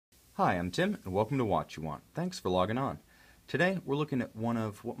Hi, I'm Tim, and welcome to Watch You Want. Thanks for logging on. Today, we're looking at one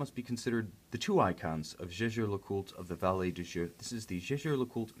of what must be considered the two icons of Jaeger-LeCoultre of the Valet de Jeu. This is the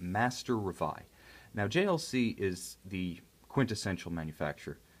Jaeger-LeCoultre Master Reveil. Now, JLC is the quintessential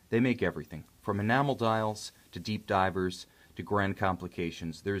manufacturer. They make everything, from enamel dials to deep divers to grand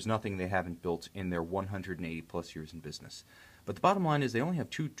complications. There's nothing they haven't built in their 180 plus years in business. But the bottom line is they only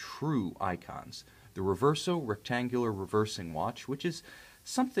have two true icons. The Reverso rectangular reversing watch, which is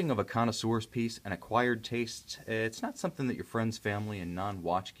something of a connoisseur's piece, an acquired taste. It's not something that your friends, family, and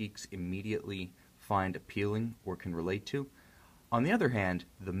non-watch geeks immediately find appealing or can relate to. On the other hand,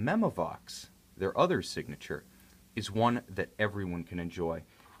 the Memovox, their other signature, is one that everyone can enjoy,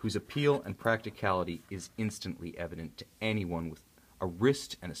 whose appeal and practicality is instantly evident to anyone with a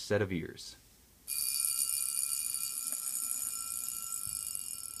wrist and a set of ears.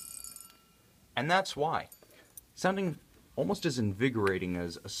 And that's why. Sounding almost as invigorating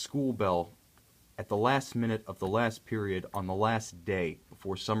as a school bell at the last minute of the last period on the last day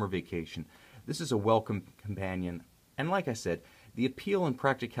before summer vacation, this is a welcome companion. And like I said, the appeal and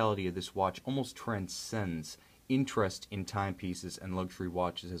practicality of this watch almost transcends interest in timepieces and luxury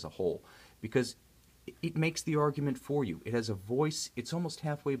watches as a whole, because it makes the argument for you. It has a voice. It's almost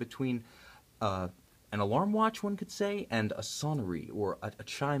halfway between an alarm watch, one could say, and a sonnery or a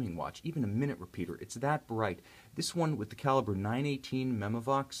chiming watch, even a minute repeater. It's that bright. This one with the caliber 918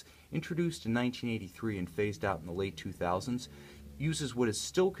 Memovox, introduced in 1983 and phased out in the late 2000s, uses what is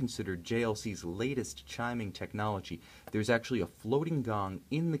still considered JLC's latest chiming technology. There's actually a floating gong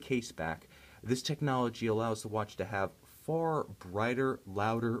in the case back. This technology allows the watch to have far brighter,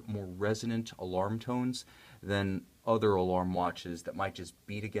 louder, more resonant alarm tones than other alarm watches that might just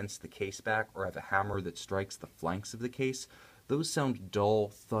beat against the case back or have a hammer that strikes the flanks of the case. Those sound dull,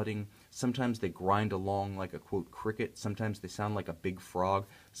 thudding. Sometimes they grind along like a, quote, cricket. Sometimes they sound like a big frog.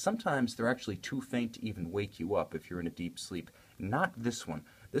 Sometimes they're actually too faint to even wake you up if you're in a deep sleep. Not this one.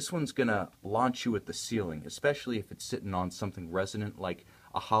 This one's gonna launch you at the ceiling, especially if it's sitting on something resonant like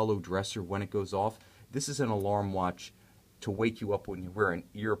a hollow dresser when it goes off. This is an alarm watch to wake you up when you're wearing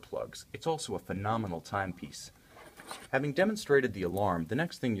earplugs. It's also a phenomenal timepiece. Having demonstrated the alarm, the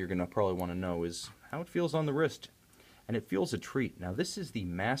next thing you're going to probably want to know is how it feels on the wrist. And it feels a treat. Now, this is the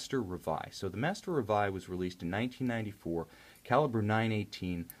Master Reveil. So the Master Reveil was released in 1994, caliber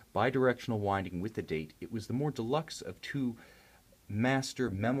 918, bidirectional winding with the date. It was the more deluxe of two Master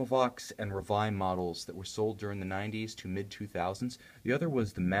Memovox and Reveil models that were sold during the 90s to mid-2000s. The other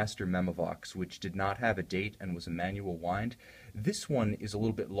was the Master Memovox, which did not have a date and was a manual wind. This one is a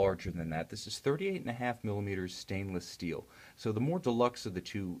little bit larger than that. This is 38.5 millimeters stainless steel. So the more deluxe of the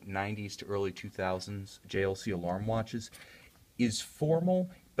two 90s to early 2000s JLC alarm watches is formal,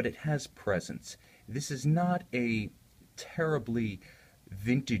 but it has presence. This is not a terribly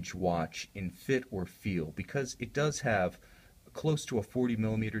vintage watch in fit or feel, because it does have close to a 40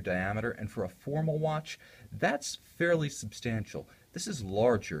 millimeter diameter, and for a formal watch, that's fairly substantial. This is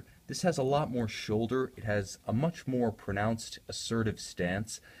larger. This has a lot more shoulder. It has a much more pronounced assertive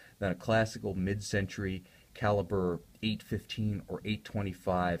stance than a classical mid-century caliber 815 or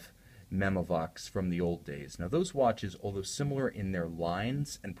 825 Memovox from the old days. Now, those watches, although similar in their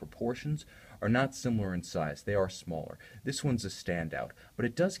lines and proportions, are not similar in size. They are smaller. This one's a standout, but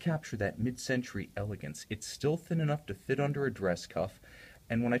it does capture that mid-century elegance. It's still thin enough to fit under a dress cuff,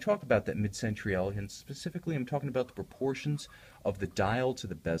 and when I talk about that mid-century elegance, specifically I'm talking about the proportions of the dial to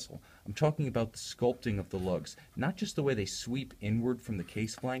the bezel. I'm talking about the sculpting of the lugs, not just the way they sweep inward from the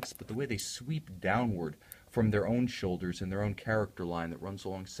case flanks, but the way they sweep downward from their own shoulders and their own character line that runs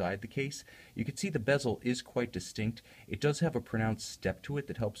alongside the case. You can see the bezel is quite distinct. It does have a pronounced step to it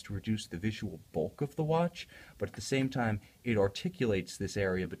that helps to reduce the visual bulk of the watch, but at the same time it articulates this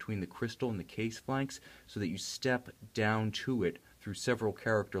area between the crystal and the case flanks so that you step down to it through several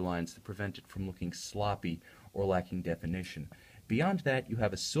character lines that prevent it from looking sloppy or lacking definition. Beyond that, you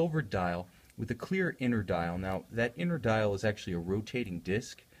have a silver dial with a clear inner dial. Now, that inner dial is actually a rotating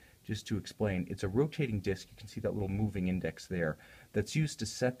disc. Just to explain, it's a rotating disc. You can see that little moving index there that's used to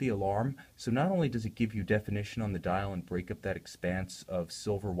set the alarm. So not only does it give you definition on the dial and break up that expanse of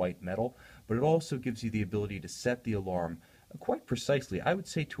silver white metal, but it also gives you the ability to set the alarm quite precisely. I would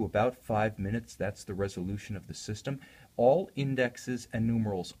say to about 5 minutes. That's the resolution of the system. All indexes and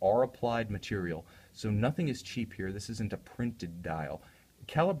numerals are applied material, so nothing is cheap here. This isn't a printed dial.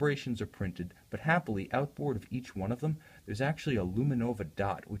 Calibrations are printed, but happily, outboard of each one of them, there's actually a Luminova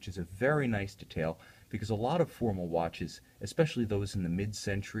dot, which is a very nice detail, because a lot of formal watches, especially those in the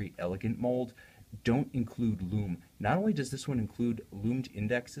mid-century elegant mold, don't include lume. Not only does this one include loomed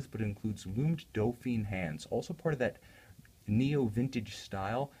indexes, but it includes loomed Dauphine hands, also part of that neo-vintage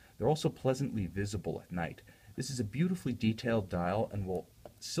style. They're also pleasantly visible at night. This is a beautifully detailed dial, and while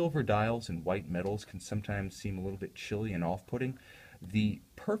silver dials and white metals can sometimes seem a little bit chilly and off-putting, the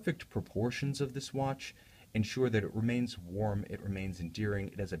perfect proportions of this watch ensure that it remains warm, it remains endearing,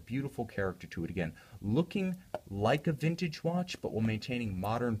 it has a beautiful character to it. Again, looking like a vintage watch, but while maintaining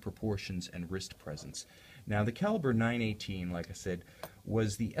modern proportions and wrist presence. Now, the caliber 918, like I said,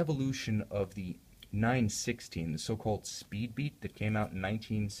 was the evolution of the 916, the so-called speed beat that came out in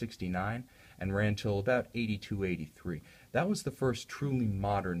 1969 and ran till about 82, 83. That was the first truly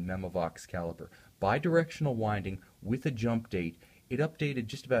modern Memovox caliber. Bidirectional winding with a jump date. It updated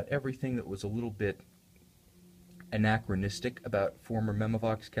just about everything that was a little bit anachronistic about former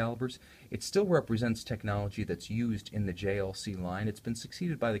Memovox calibers. It still represents technology that's used in the JLC line. It's been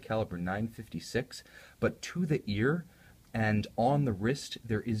succeeded by the caliber 956, but to the ear and on the wrist,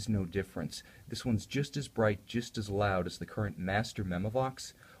 there is no difference. This one's just as bright, just as loud as the current Master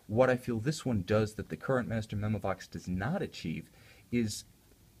Memovox. What I feel this one does that the current Master Memovox does not achieve is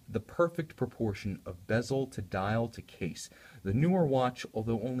the perfect proportion of bezel to dial to case. The newer watch,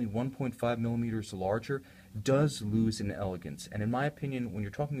 although only 1.5 millimeters larger, does lose in elegance. And in my opinion, when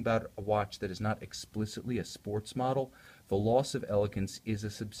you're talking about a watch that is not explicitly a sports model, the loss of elegance is a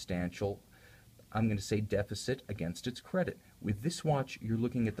substantial, I'm going to say, deficit against its credit. With this watch, you're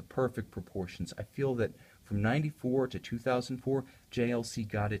looking at the perfect proportions. I feel that from 94 to 2004, JLC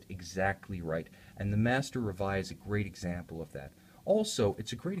got it exactly right. And the Master Reveil is a great example of that. Also,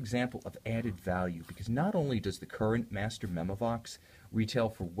 it's a great example of added value because not only does the current Master Memovox retail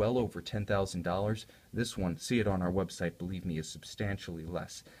for well over $10,000, this one, see it on our website, believe me, is substantially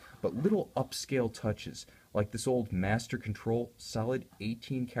less, but little upscale touches like this old Master Control solid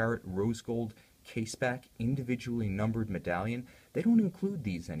 18-karat rose gold caseback individually numbered medallion, they don't include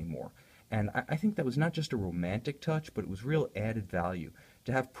these anymore. And I think that was not just a romantic touch, but it was real added value.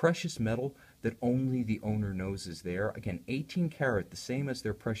 To have precious metal that only the owner knows is there, again, 18 karat, the same as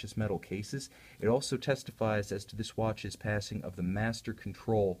their precious metal cases, it also testifies as to this watch's passing of the Master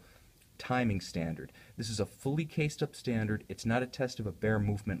Control timing standard. This is a fully cased up standard. It's not a test of a bare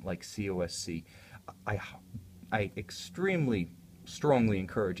movement like COSC. I extremely strongly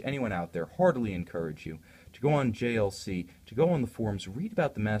encourage anyone out there, heartily encourage you, to go on JLC, to go on the forums, read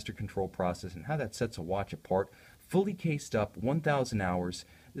about the Master Control process and how that sets a watch apart. Fully cased up, 1,000 hours.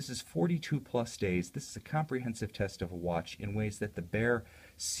 This is 42 plus days. This is a comprehensive test of a watch in ways that the bare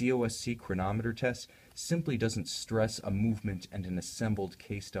COSC chronometer test simply doesn't stress a movement and an assembled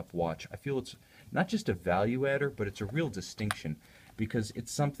cased up watch. I feel it's not just a value adder, but it's a real distinction because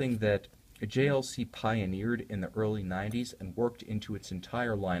it's something that JLC pioneered in the early 90s and worked into its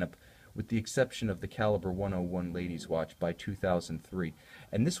entire lineup with the exception of the Caliber 101 ladies watch by 2003.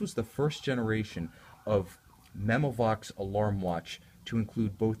 And this was the first generation of Memovox alarm watch to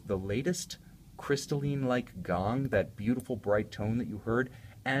include both the latest crystalline-like gong, that beautiful bright tone that you heard,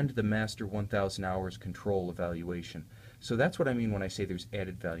 and the Master 1000 hours control evaluation. So that's what I mean when I say there's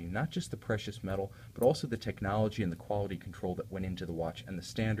added value, not just the precious metal, but also the technology and the quality control that went into the watch and the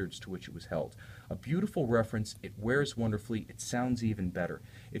standards to which it was held. A beautiful reference, it wears wonderfully, it sounds even better.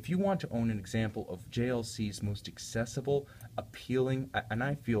 If you want to own an example of JLC's most accessible, appealing, and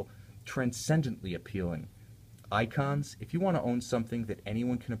I feel transcendently appealing icons, if you want to own something that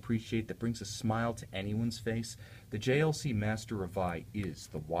anyone can appreciate, that brings a smile to anyone's face, the JLC Master Reveil is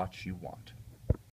the watch you want.